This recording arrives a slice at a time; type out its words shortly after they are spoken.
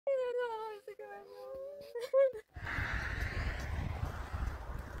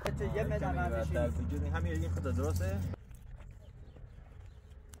یه متر قبلش همین این خود درسته؟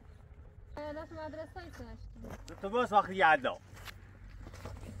 دست مدرسه ایستش تو باز وقتی یادا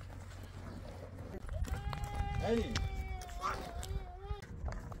هی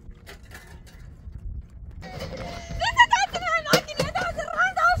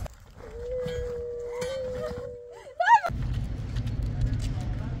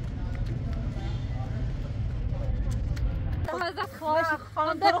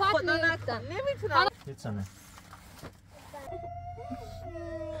خانم تو رو خدا نکن نمیتونم هیچ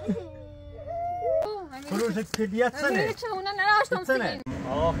پروژه کلیت سنه چه اونا نراشتم سنه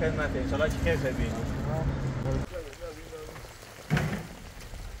آقا خدمته انشالله که خیر ببینید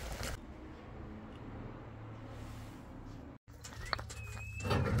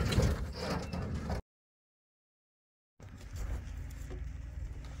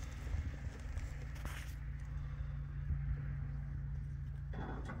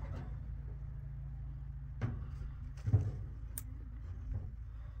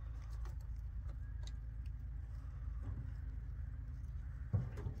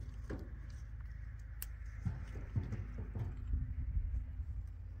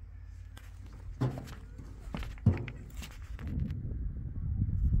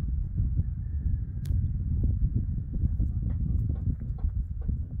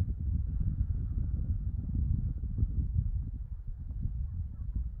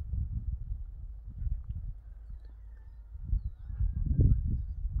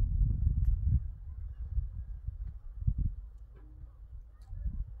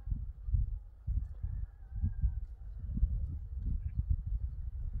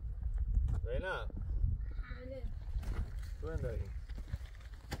زینب بله تو انداری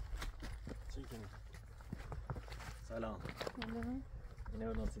چی کنی؟ سلام اینه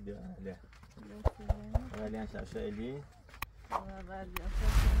رو ناسی دیو اهلیه اهلیه شفشه ایلی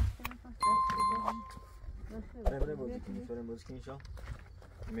بره بازی کنی فرم بازی کنی شا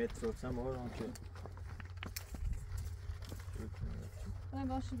مترو سم آور هم که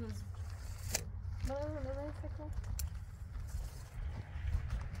باشی بازی برای فکر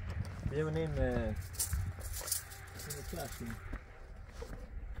ببینیم چی هستیم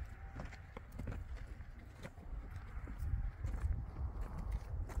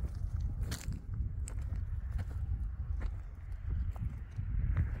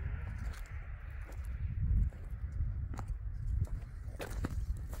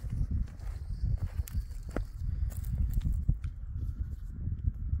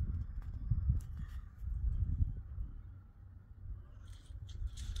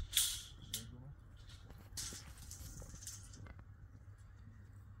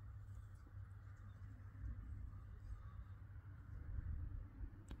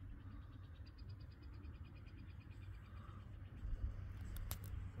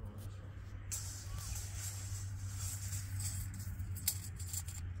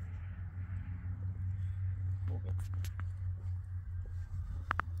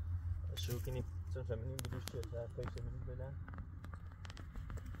شروع کنیم چون فهمیدیم بدوش که طرفای شمیدیم بدن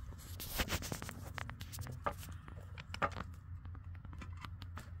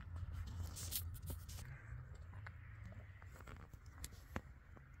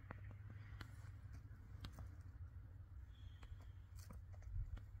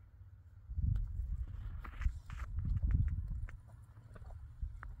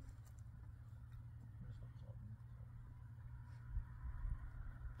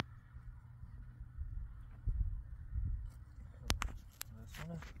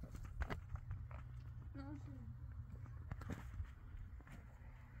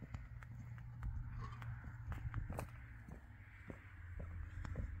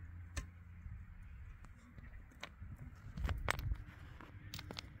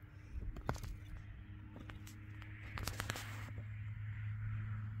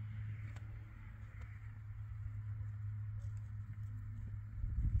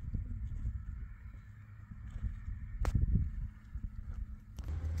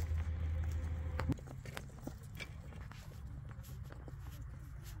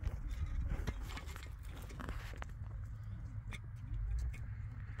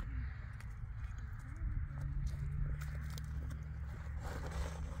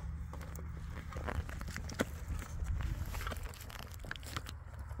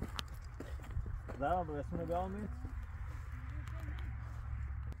زنم به رسمونه بیا امید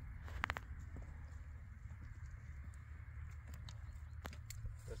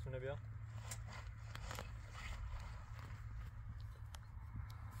رسمونه بیا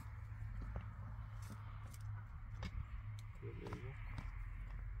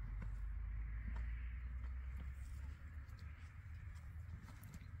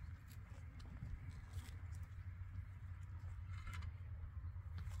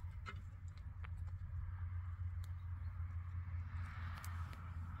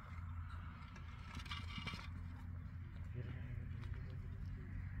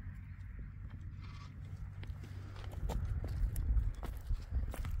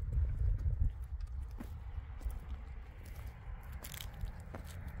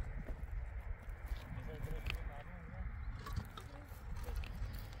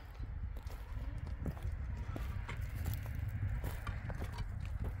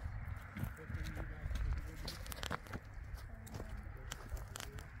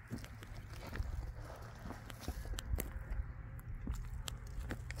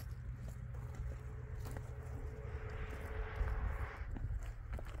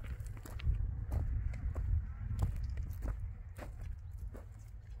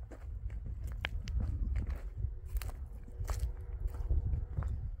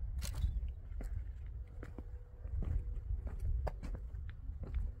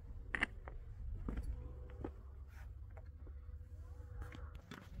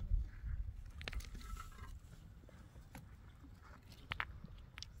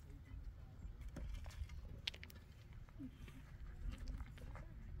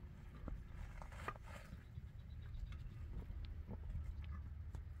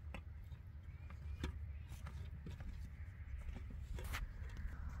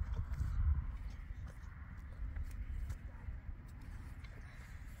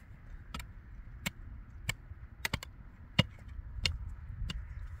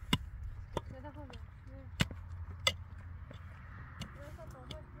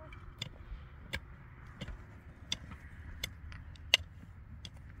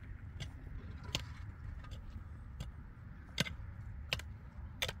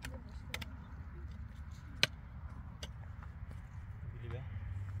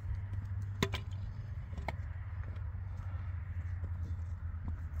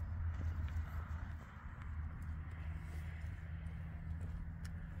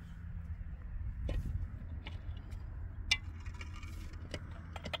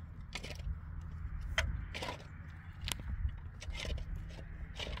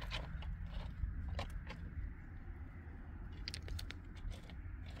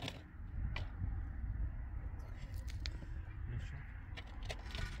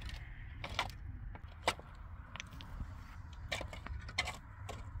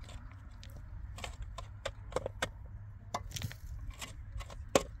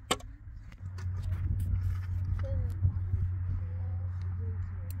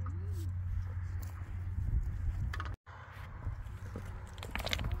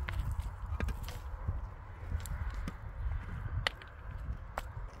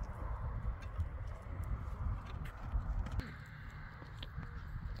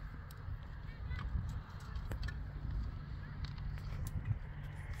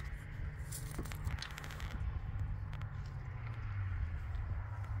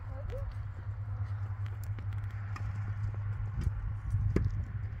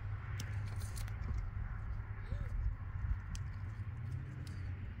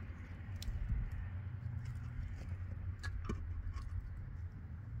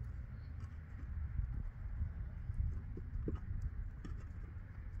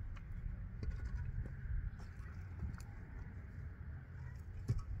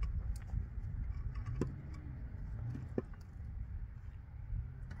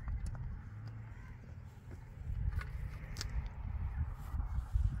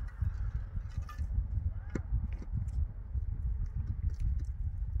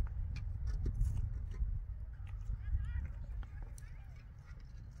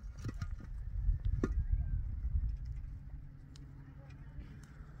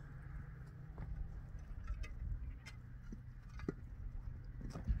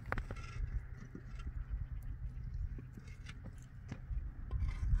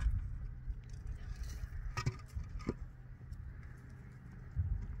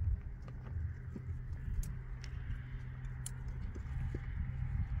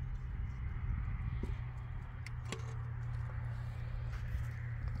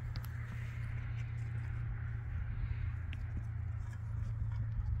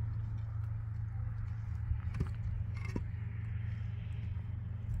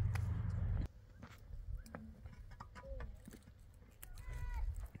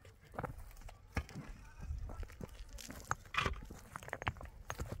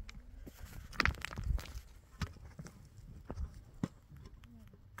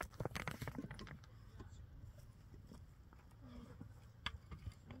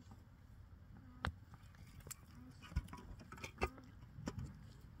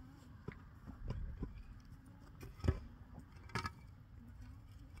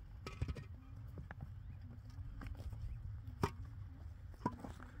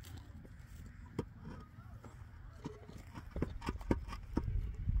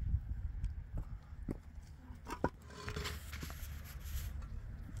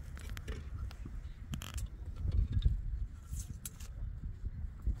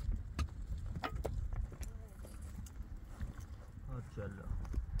ماشاءالله.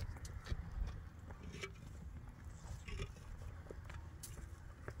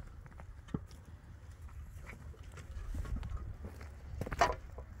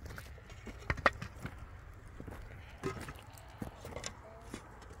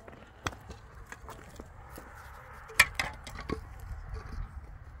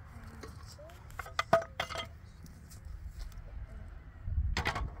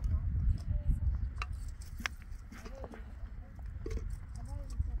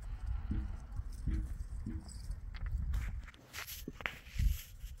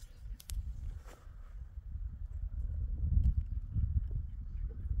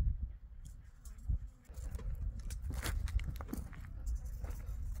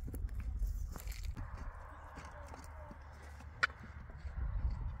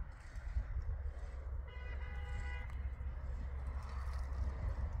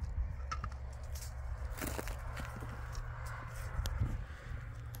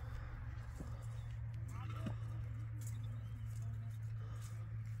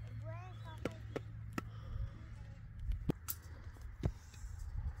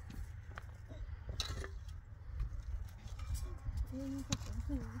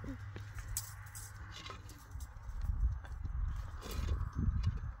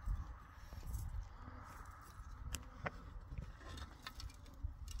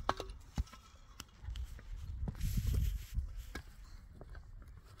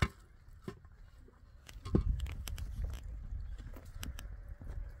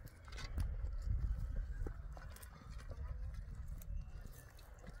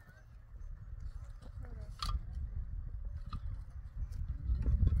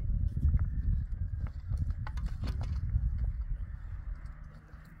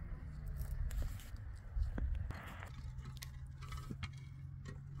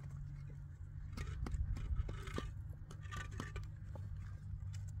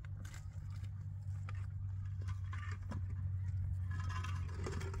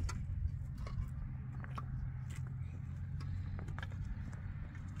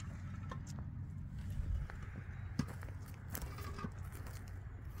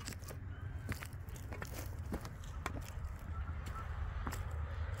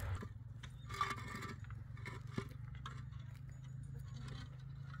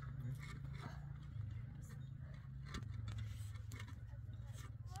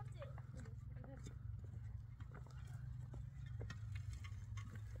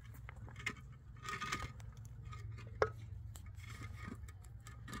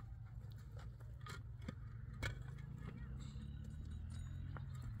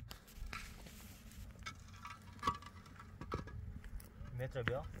 متر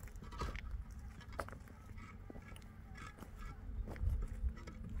بیا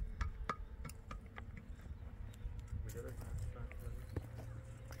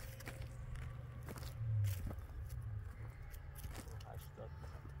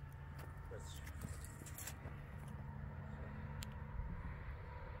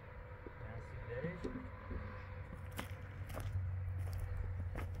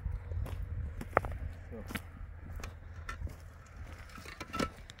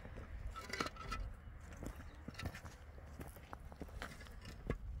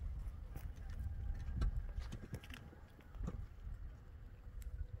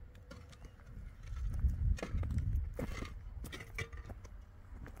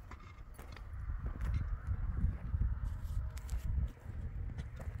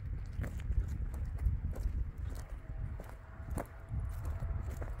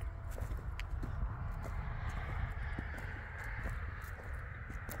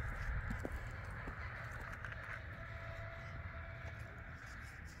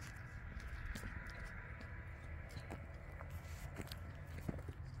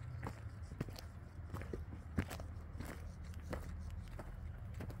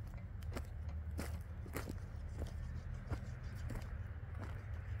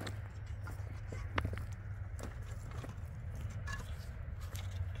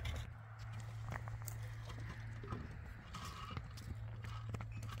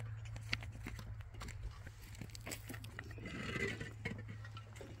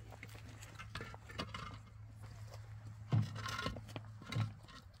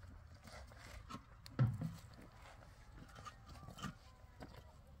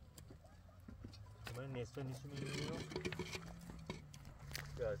نصفه نیست می‌بینی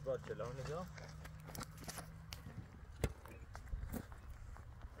رو از بار چلاه نگاه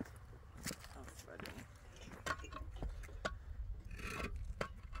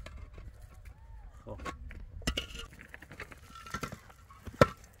خب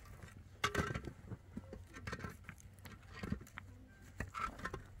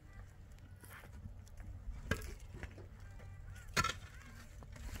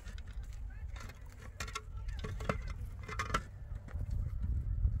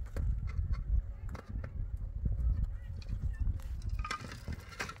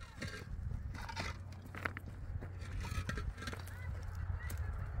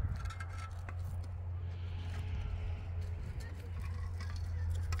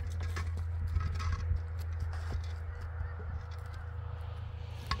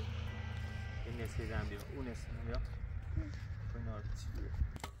نصفه زن بیا اون نصفه بیا این آرد چی بیا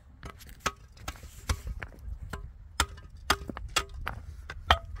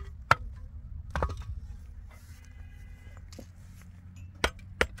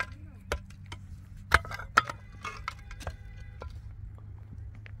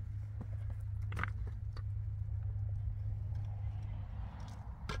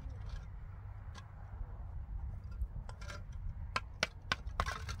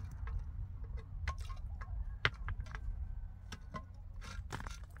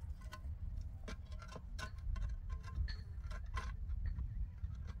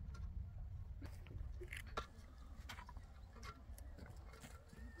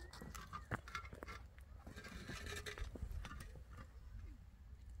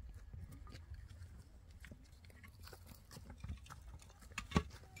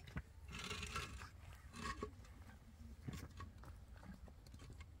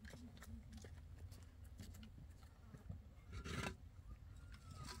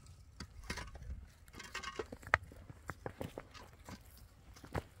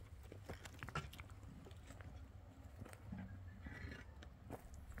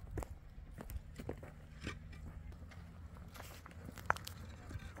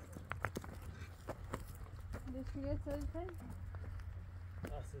دیگه سوی خیلی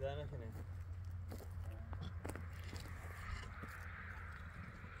دست در نکنه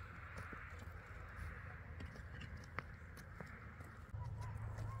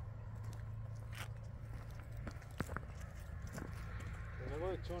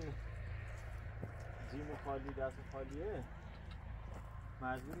چون جیم خالی دست خالیه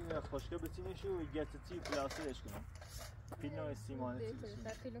مجبوری از خاشقه بتینشی و گتتی پلاسترش کنم پیلو استیمانه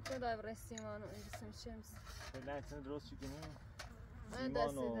تیلشون پیلو که دایور استیمانو اینجا شمس لکسن درست چی کنیم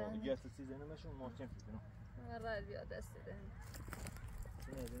سیمان و گتتی زنمشون محکم کنم من رای بیا دست ده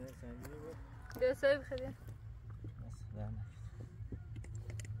این از این سنگینی بود بیا سوی بخیدیم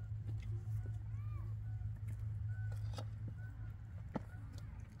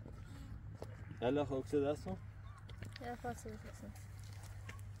يلا اخو اكسد اصلا يا فاصل اكسد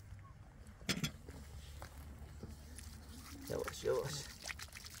يواش يواش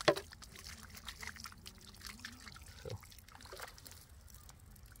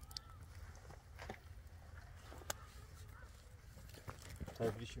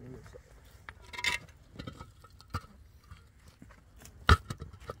تبریش می‌رسه.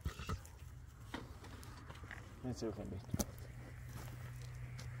 نمیشه بخوام بید.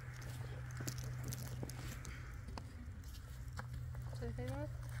 چه خیلی؟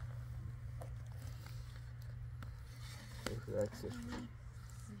 عکسش.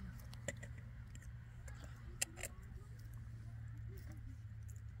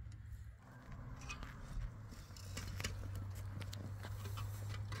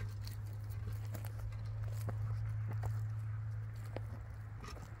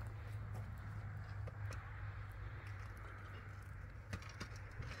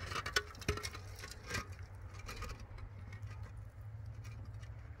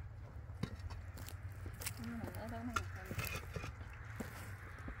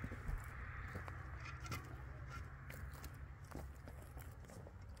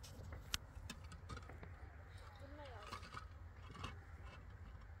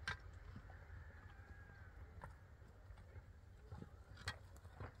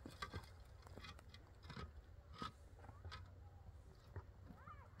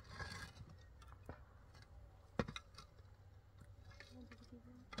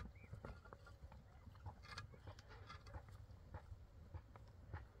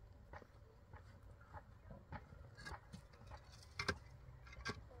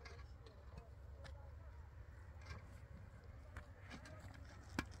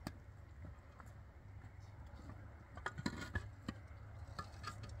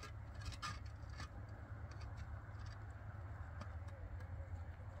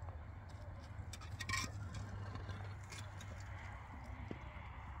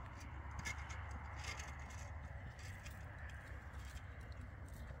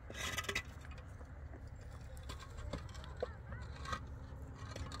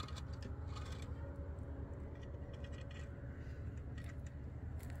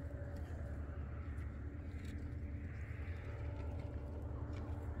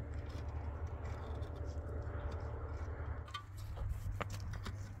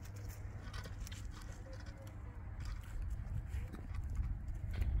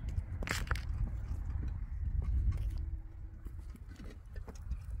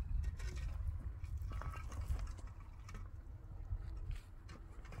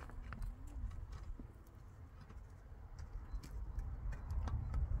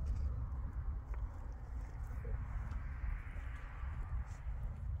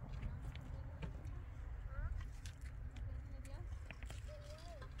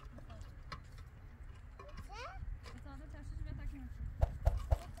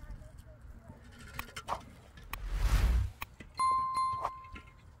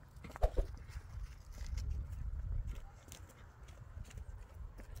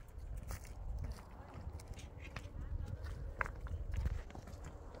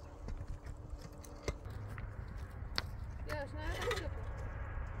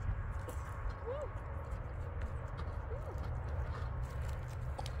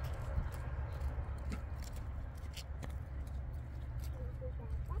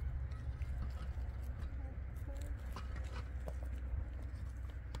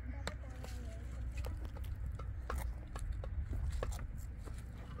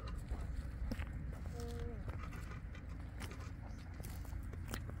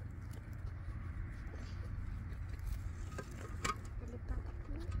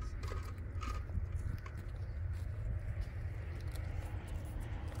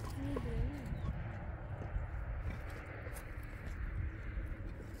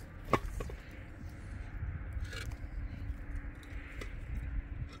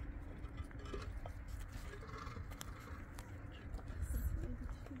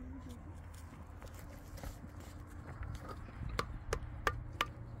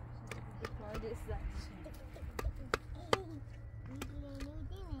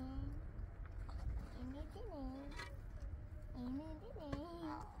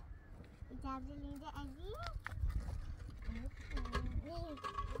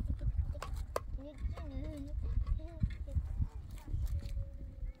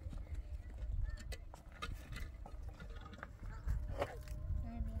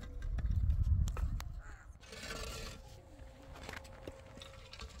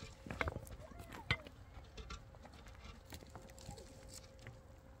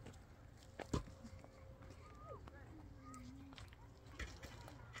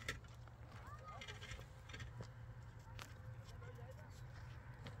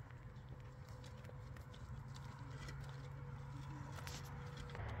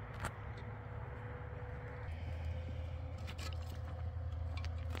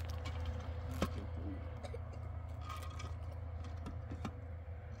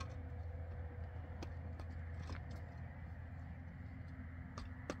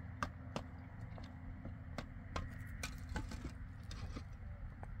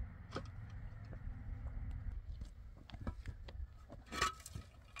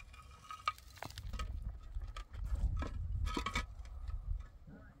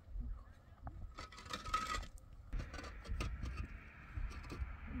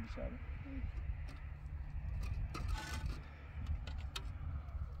 شده.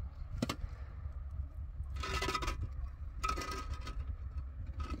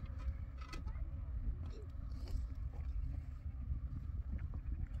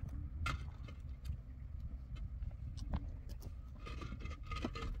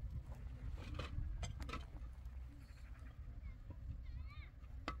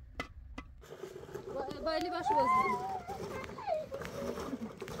 Bayli başı bozdu.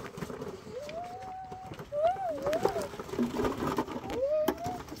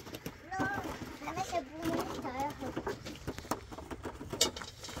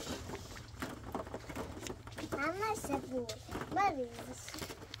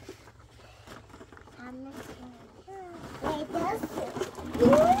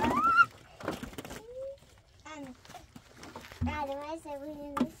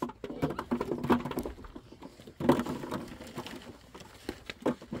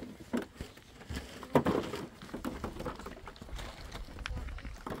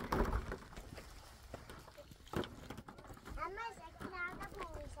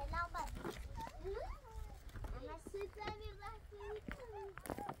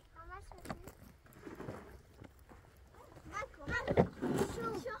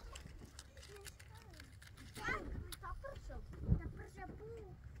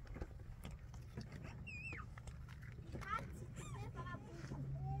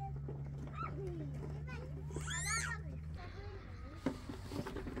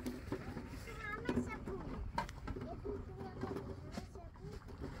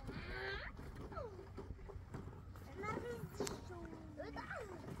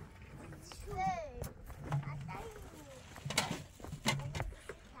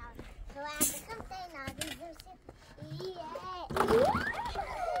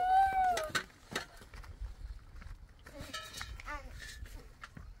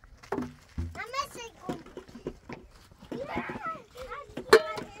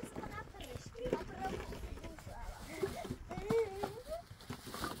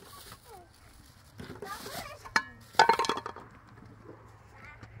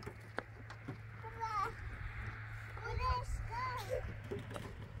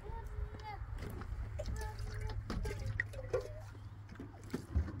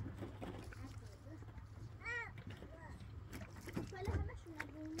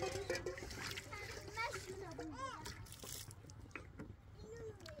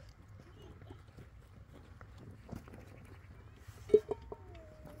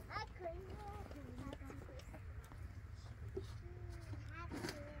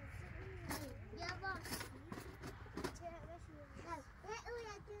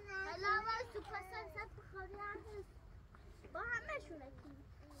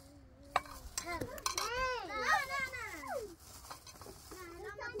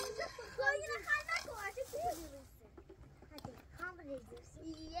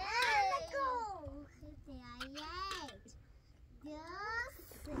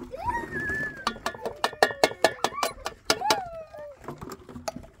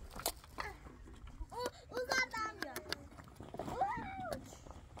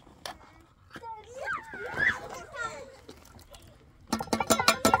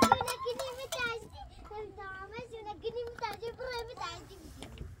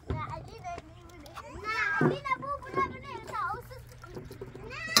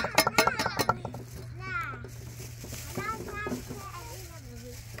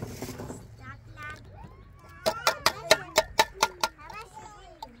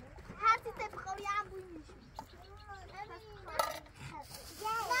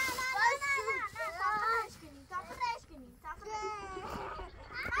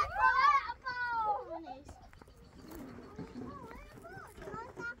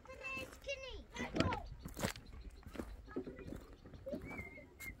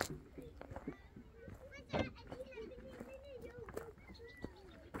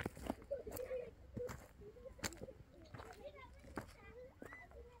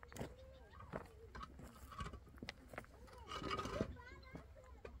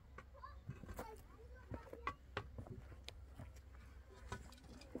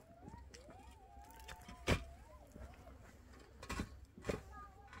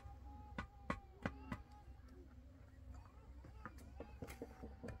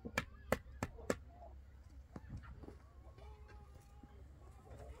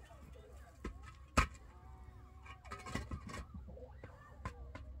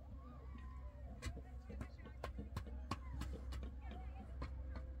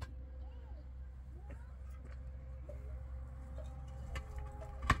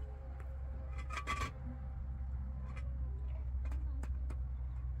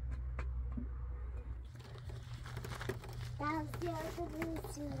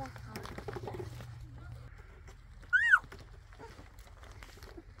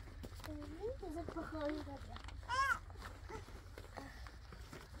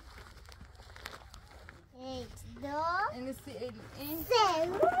 این سی این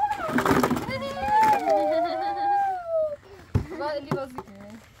بعد بازی کنه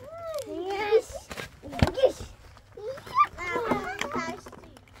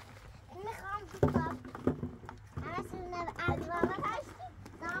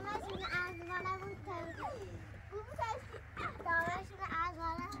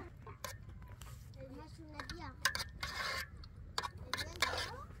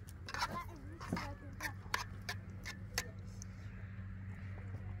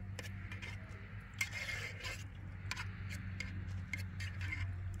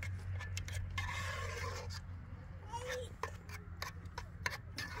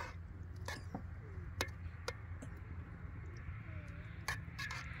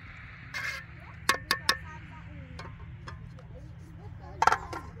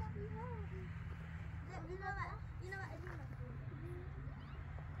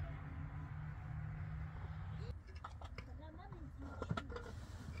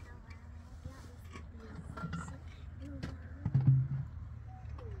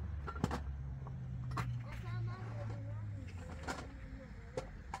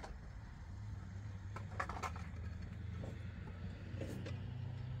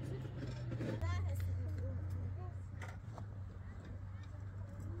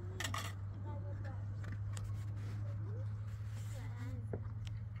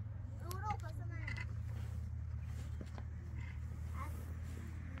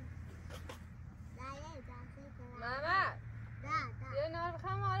ماما یه نار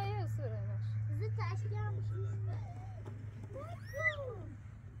بخوام آره یه سوره باش زود تشکیل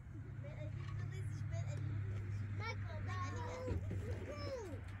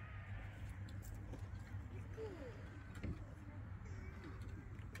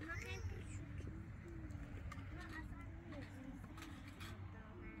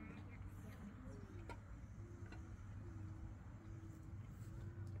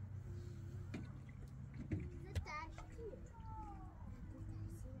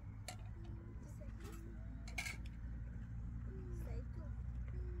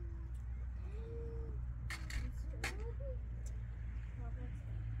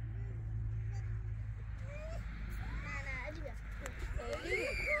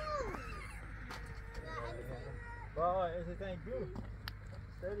Bye, I say thank you.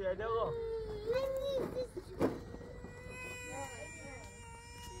 Steady, I don't know.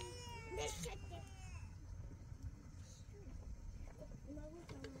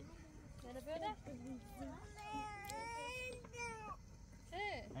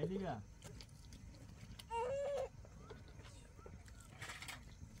 Aliga.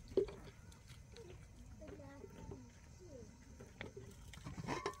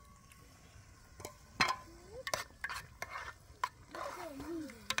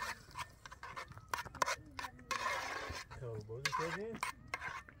 بازی کردیم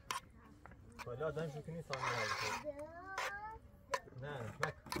حالا آدم شو کنی سامن هایی نه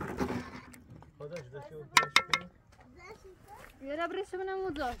نکن خدا شده شو کنی یه را برسه منم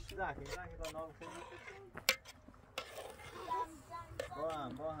موزاش زنگی تا نام خیلی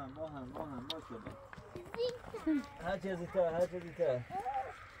با هم شده هر چیزی تا بریم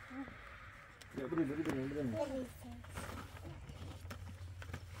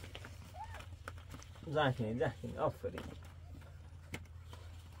زنگ کنی آفرین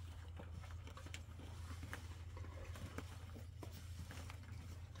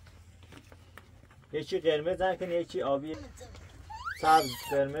یکی قرمز زنگ کنی یکی آبی سبز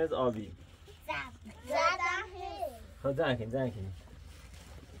قرمز آبی خود زنگ کنی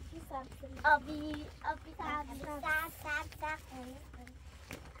آبی سبز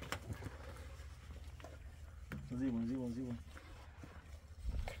زیبون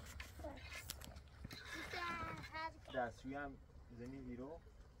دستشویی هم زمین بیرو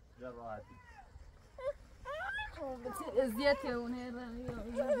جا راحتی ازیت اونه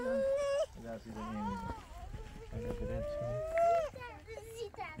دستشویی زمین بیرو اگر برد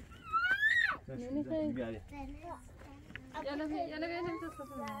شکنی بیاری یالا بیاریم تو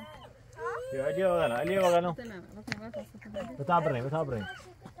سفره بیا علی بغلم بتابریم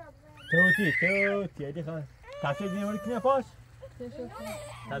توتی علی خان تاکه دیواری کنی پاش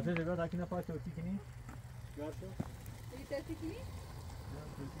تاکه دیواری تاکه نپاش توتی کنی بیار تو توتی کنی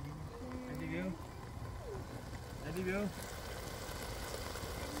علی بیو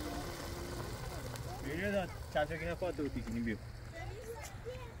بیو دا تاکه کنی پاش توتی کنی بیو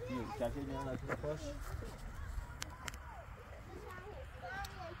تاکه دیواری تاکه نپاش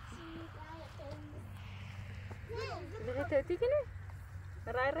دیگه تاتی کنی؟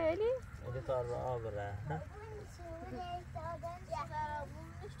 رای ریلی؟ اینجا تا راه بره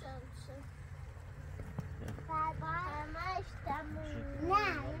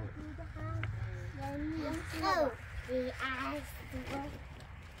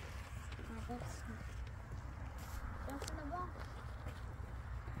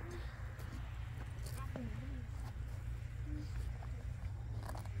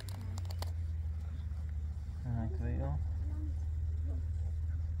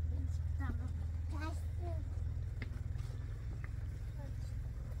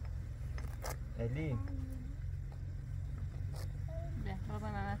الی بیا بابا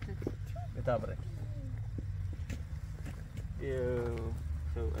من تاتی بتابره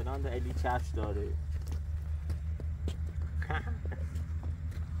شو الان ده الی چش داره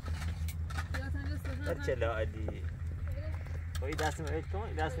ارچلا الی وای دستم اید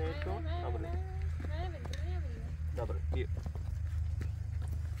کن دستم اید کن دابره بیا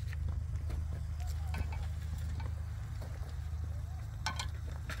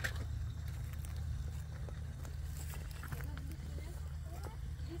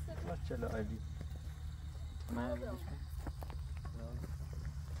ارچلا الی من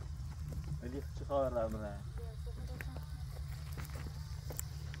الی چه خبر داره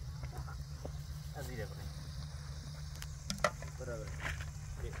از اینه برای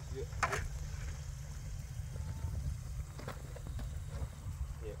بیا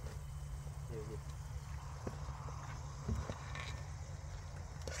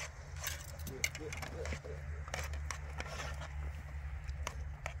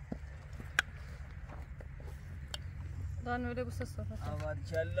دان ولی بس صحبت آمد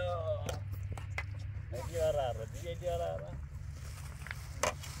کلا دیگه دیاره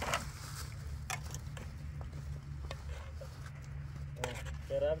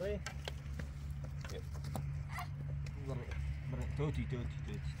برای توتی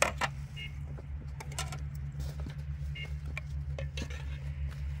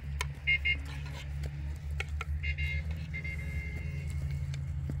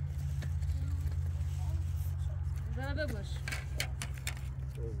زنبه باش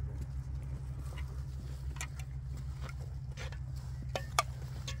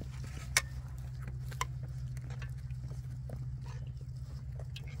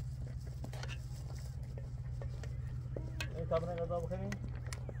طبعا غذا بخوریم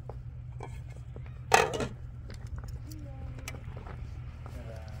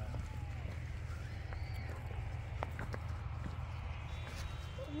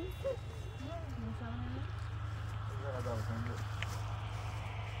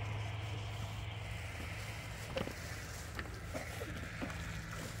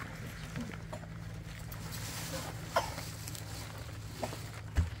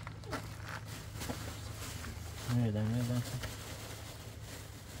میدم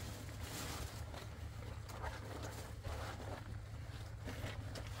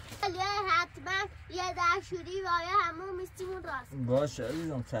حتما یه دشوری وای همون میستیمون راست باشه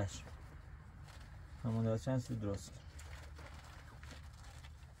عزیزم چشم همون داشت چند سو درست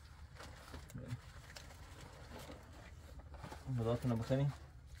غذاتونو بخوریم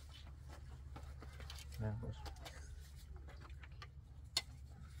نه باشه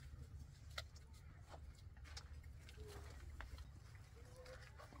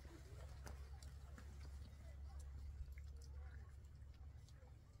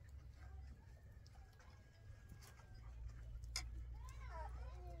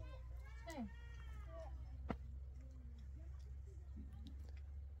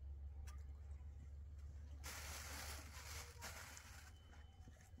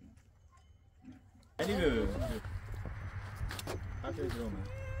علی ببین حتی درومه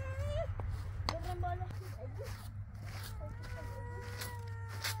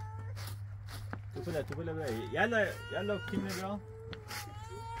توپله بره یلا کیم نبیا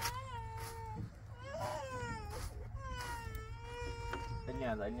این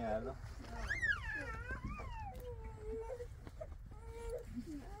یادا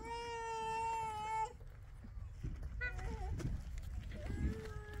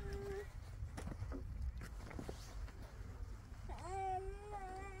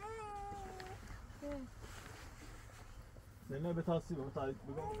نه به تاسی بگم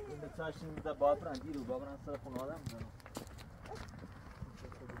به چاشین ده بابران دیرو بابران سر خونه آدم میزنم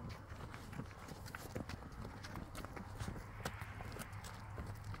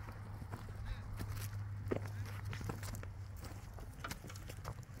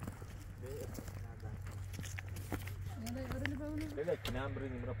بله کنم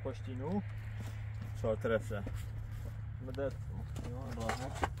بریم را پشتینو چهار طرفه مدت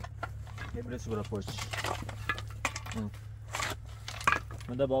راحت نبرس برا پشت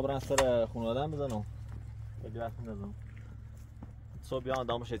من ده بابرن سر خانواده‌ام بزنم خیلی وقت نزنم صبح بیان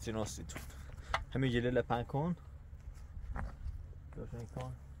دامو شیطی ناستی تو همین جلیل پنگ کن دوشن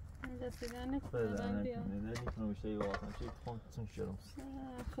کن رسیدن بزنه خودم بیام نمیتونم بیشتر یه وقتم چی کن تون شروع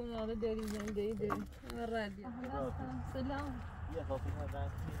خانواده داری زنده داری ردی سلام یه خاطر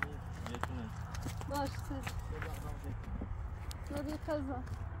ندارم میتونه باش نبی قضا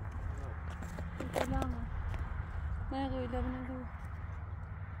سلام ما يغوي لبنا دو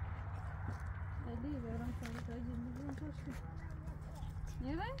اللي برام صار تاجي نبي نخش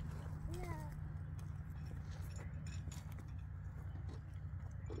يلا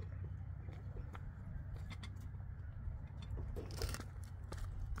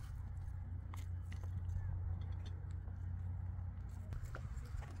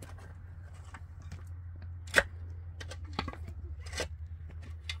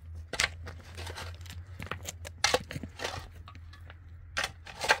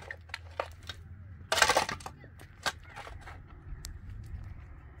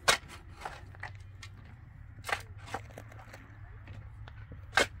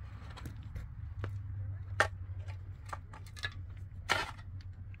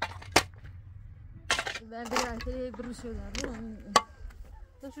بعد راحتي بروشو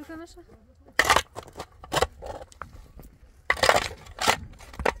دارو شو كمشه